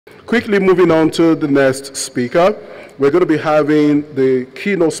Quickly moving on to the next speaker, we're going to be having the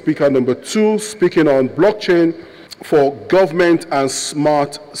keynote speaker number 2 speaking on blockchain for government and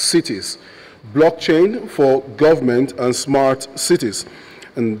smart cities. Blockchain for government and smart cities.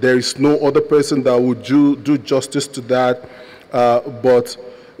 And there is no other person that would do justice to that but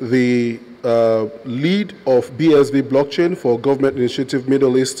the lead of BSV Blockchain for Government Initiative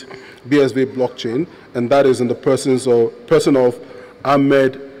Middle East, BSV Blockchain, and that is in the person of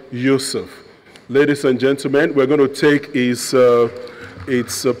Ahmed Yousif. Ladies and gentlemen, we're going to take his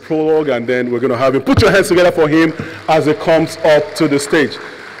prologue, and then we're going to have him. Put your hands together for him as he comes up to the stage.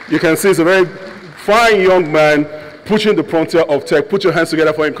 You can see he's a very fine young man pushing the frontier of tech. Put your hands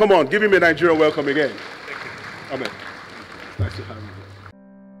together for him. Come on, give him a Nigerian welcome again. Ahmed, nice to have you.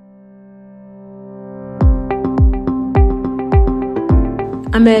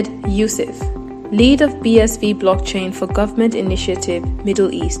 Ahmed Yousif, lead of BSV Blockchain for Government Initiative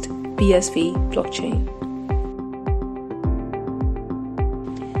Middle East, BSV Blockchain.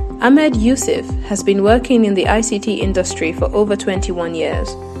 Ahmed Yousif has been working in the ICT industry for over 21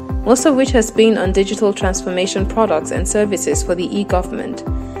 years, most of which has been on digital transformation products and services for the e-government.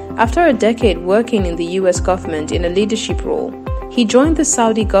 After a decade working in the US government in a leadership role, he joined the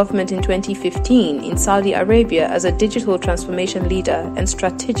Saudi government in 2015 in Saudi Arabia as a digital transformation leader and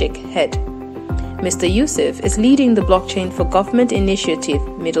strategic head. Mr. Yousif is leading the Blockchain for Government Initiative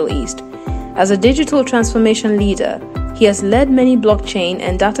Middle East. As a digital transformation leader, he has led many blockchain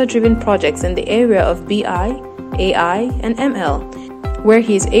and data-driven projects in the area of BI, AI, and ML, where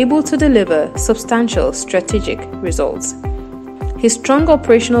he is able to deliver substantial strategic results. His strong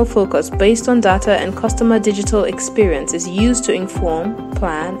operational focus based on data and customer digital experience is used to inform,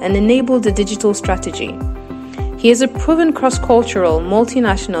 plan, and enable the digital strategy. He is a proven cross-cultural,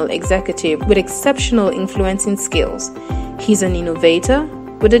 multinational executive with exceptional influencing skills. He's an innovator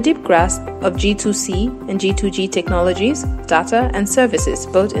with a deep grasp of G2C and G2G technologies, data, and services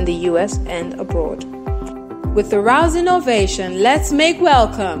both in the US and abroad. With the rousing ovation, let's make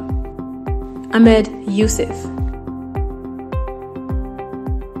welcome Ahmed Yousif.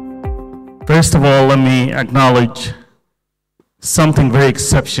 First of all, let me acknowledge something very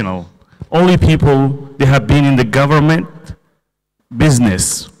exceptional. Only people that have been in the government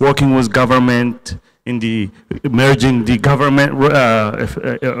business, working with government, in the merging the government,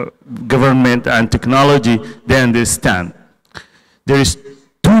 government and technology, they understand. There is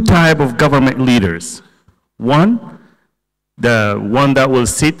 2 types of government leaders. One, the one that will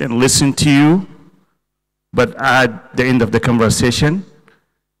sit and listen to you, but at the end of the conversation,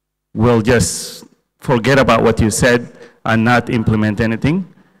 will just forget about what you said and not implement anything.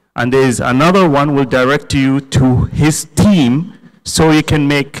 And there is another one will direct you to his team so you can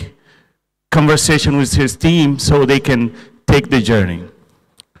make conversation with his team so they can take the journey.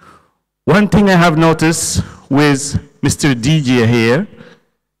 One thing I have noticed with Mr. DJ here,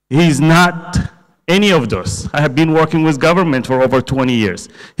 he's not any of those. I have been working with government for over 20 years.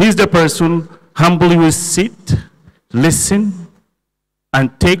 He's the person humbly will sit, listen,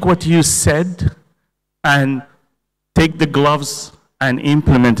 and take what you said and take the gloves and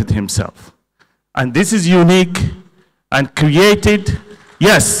implement it himself. And this is unique and created.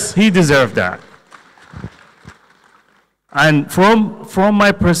 Yes, he deserved that. And from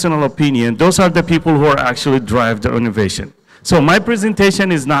my personal opinion, those are the people who are actually drive the innovation. So my presentation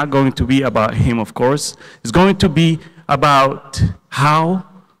is not going to be about him, of course. It's going to be about how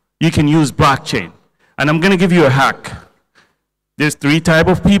you can use blockchain. And I'm going to give you a hack. There's 3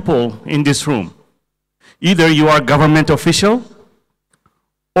 types of people in this room. Either you are government official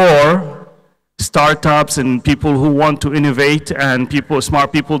or startups and people who want to innovate and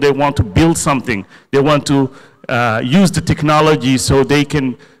smart people, they want to build something. They want to use the technology so they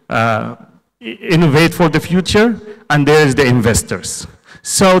can innovate for the future. And there's the investors.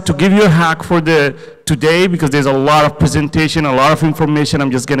 So to give you a hack for today, because there's a lot of presentation, a lot of information,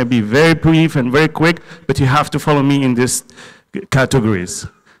 I'm just going to be very brief and very quick, but you have to follow me in these categories.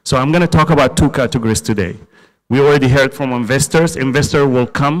 So I'm going to talk about 2 categories today. We already heard from investors. Investor will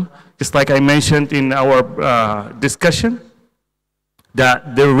come, just like I mentioned in our discussion,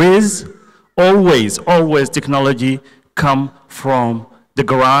 that there is always technology come from the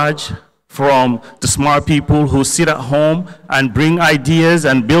garage, from the smart people who sit at home and bring ideas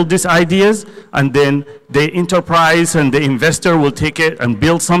and build these ideas, and then the enterprise and the investor will take it and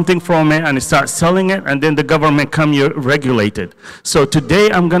build something from it and start selling it, and then the government come here regulate it. So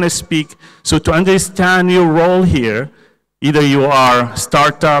today I'm going to speak, so to understand your role here, either you are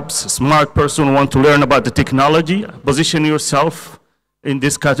startups, smart person, want to learn about the technology, position yourself in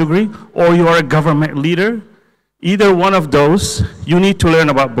this category, or you are a government leader, Either one of those, you need to learn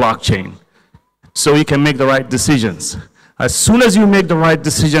about blockchain so you can make the right decisions. As soon as you make the right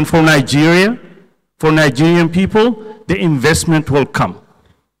decision for Nigeria, for Nigerian people, the investment will come.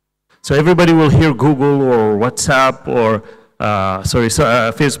 So everybody will hear Google or WhatsApp or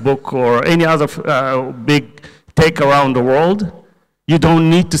Facebook or any other big tech around the world. You don't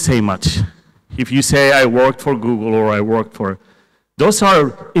need to say much. If you say, I worked for Google or I worked for, those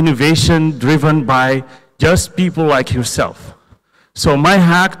are innovation driven by just people like yourself. So my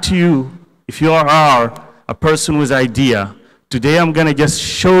hack to you, if you are a person with idea, today I'm going to just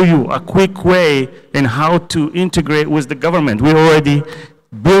show you a quick way in how to integrate with the government. We're already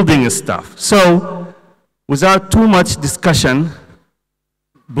building stuff. So without too much discussion,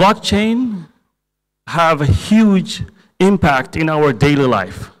 blockchain have a huge impact in our daily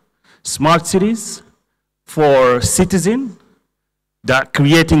life. Smart cities for citizens that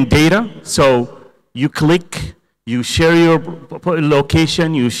creating data. So you click, you share your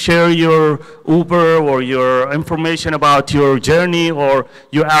location, you share your Uber or your information about your journey, or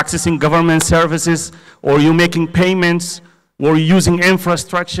you're accessing government services, or you're making payments, or using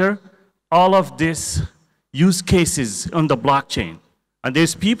infrastructure. All of these use cases on the blockchain. And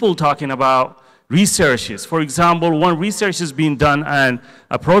there's people talking about researches. For example, one research is being done and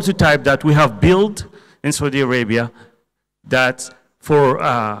a prototype that we have built in Saudi Arabia that's for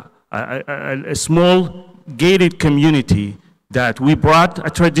a small gated community that we brought a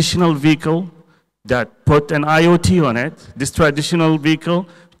traditional vehicle that put an IoT on it. This traditional vehicle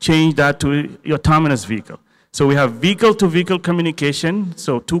changed that to autonomous vehicle. So we have vehicle-to-vehicle communication,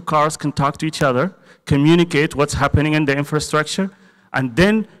 so two cars can talk to each other, communicate what's happening in the infrastructure, and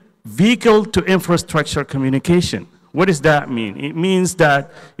then vehicle-to-infrastructure communication. What does that mean? It means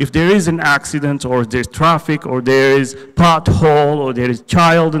that if there is an accident, or there's traffic, or there is pothole, or there is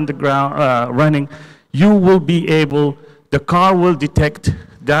child in the ground running, you will be able, the car will detect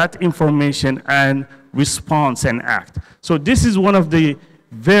that information and respond and act. So this is one of the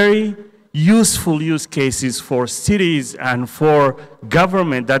very useful use cases for cities and for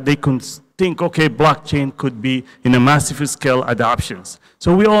government that they can think, okay, blockchain could be in a massive scale adoptions.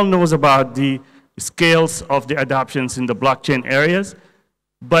 So we all know about the scales of the adoptions in the blockchain areas,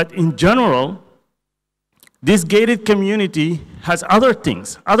 but in general, this gated community has other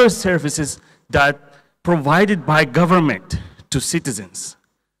things, other services that provided by government to citizens.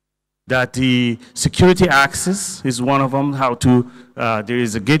 That the security access is one of them, how to, there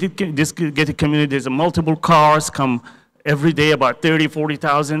is a this gated community, there's multiple cars come every day, about 30,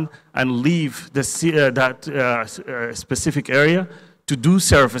 40,000, and leave the, specific area to do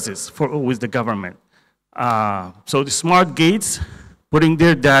services with the government. So the smart gates, putting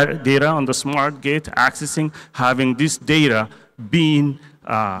their data on the smart gate, accessing, having this data being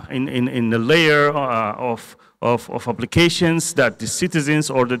in the layer of applications that the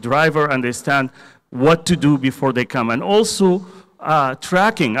citizens or the driver understand what to do before they come. And also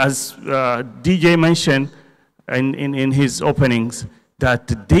tracking, as DJ mentioned in his openings, that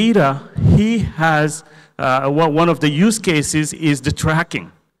the data he has, one of the use cases is the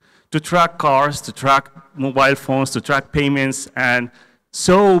tracking. To track cars, to track mobile phones, to track payments, and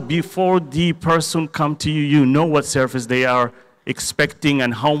so before the person come to you, you know what service they are expecting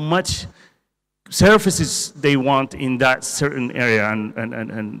and how much services they want in that certain area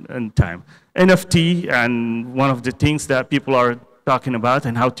and time. NFT, and one of the things that people are talking about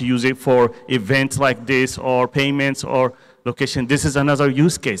and how to use it for events like this or payments or location. This is another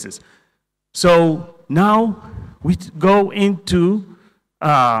use cases. So now we go into,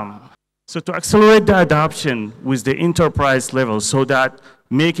 so to accelerate the adoption with the enterprise level, so that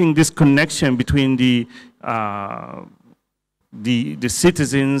making this connection between the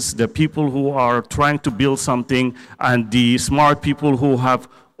citizens, the people who are trying to build something, and the smart people who have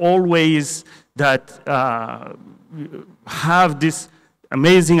always that have these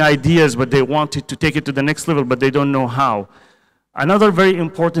amazing ideas, but they wanted to take it to the next level, but they don't know how. Another very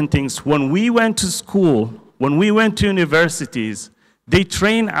important thing is when we went to school, when we went to universities, they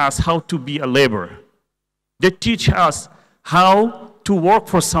train us how to be a laborer. They teach us how to work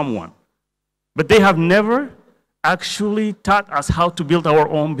for someone, but they have never actually taught us how to build our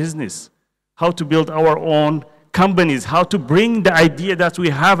own business, how to build our own companies, how to bring the idea that we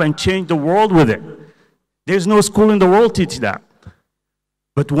have and change the world with it. There's no school in the world teach that.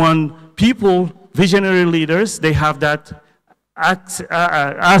 But when people, visionary leaders, they have that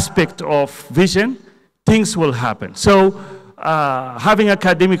aspect of vision, things will happen. So having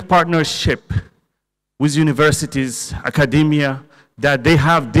academic partnership with universities, academia, that they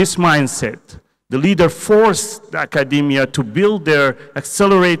have this mindset, The leader forced the academia to build their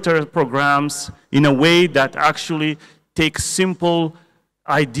accelerator programs in a way that actually takes simple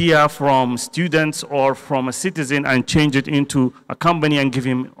idea from students or from a citizen and change it into a company and give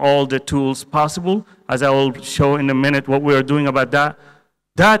him all the tools possible. As I will show in a minute what we are doing about that.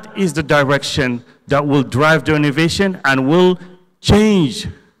 That is the direction that will drive the innovation and will change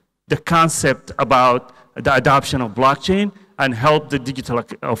the concept about the adoption of blockchain and help the digital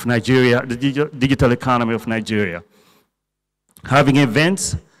of Nigeria, the digital economy of Nigeria. Having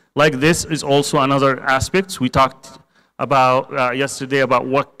events like this is also another aspect. We talked about yesterday about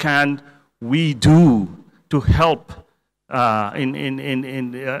what can we do to help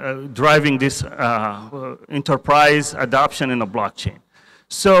in driving this enterprise adoption in a blockchain.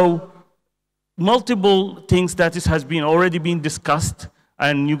 So multiple things that has been already been discussed,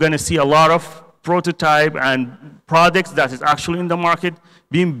 and you're going to see a lot of prototype and products that is actually in the market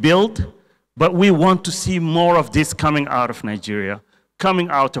being built, but we want to see more of this coming out of Nigeria, coming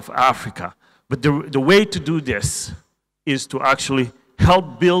out of Africa. But the way to do this is to actually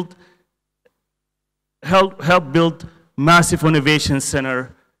help build massive innovation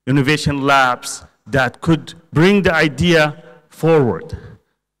center, innovation labs that could bring the idea forward.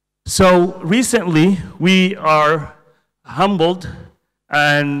 So recently, we are humbled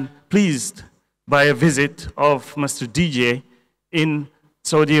and pleased by a visit of Mr. DJ in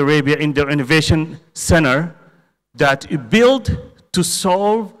Saudi Arabia in the Innovation Center that is built to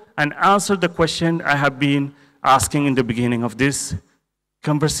solve and answer the question I have been asking in the beginning of this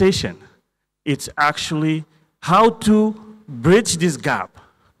conversation. It's actually how to bridge this gap,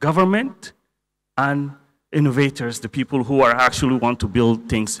 government and innovators, the people who are actually want to build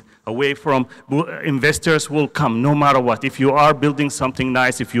things away from, investors will come no matter what. If you are building something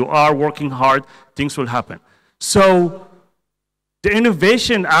nice, if you are working hard, things will happen. So the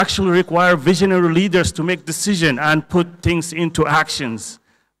innovation actually requires visionary leaders to make decisions and put things into actions.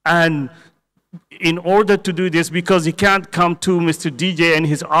 And in order to do this, because you can't come to Mr. DJ in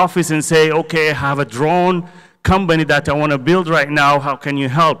his office and say, okay, I have a drone company that I want to build right now, how can you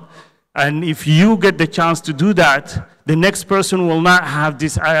help? And if you get the chance to do that, the next person will not have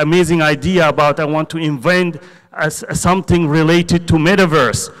this amazing idea about I want to invent something related to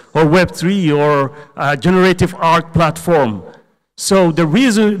metaverse or Web3 or generative art platform. So the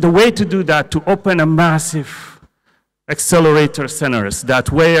way to do that, to open a massive accelerator centers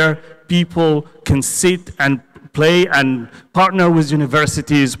that where people can sit and play and partner with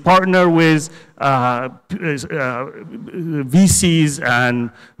universities, partner with VCs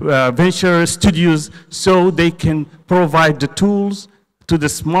and venture studios, so they can provide the tools to the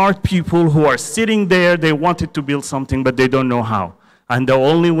smart people who are sitting there. They wanted to build something, but they don't know how. And the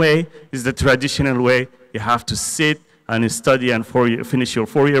only way is the traditional way. You have to sit and study and finish your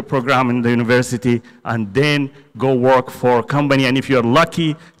four-year program in the university and then go work for a company. And if you're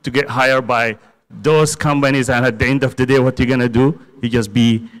lucky to get hired by those companies, and at the end of the day, what you're going to do, you just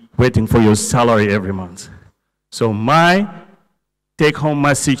be waiting for your salary every month. So my take-home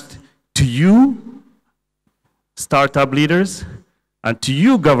message to you, startup leaders, and to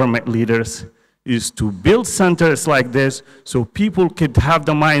you, government leaders, is to build centers like this so people could have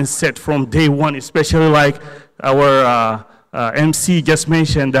the mindset from day one, especially like our MC just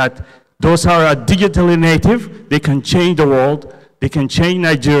mentioned, that those who are digitally native, they can change the world, they can change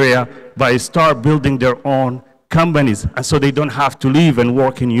Nigeria by start building their own companies. And so they don't have to live and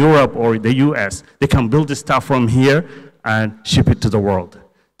work in Europe or the US. They can build the stuff from here and ship it to the world.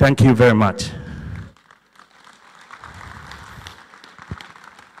 Thank you very much.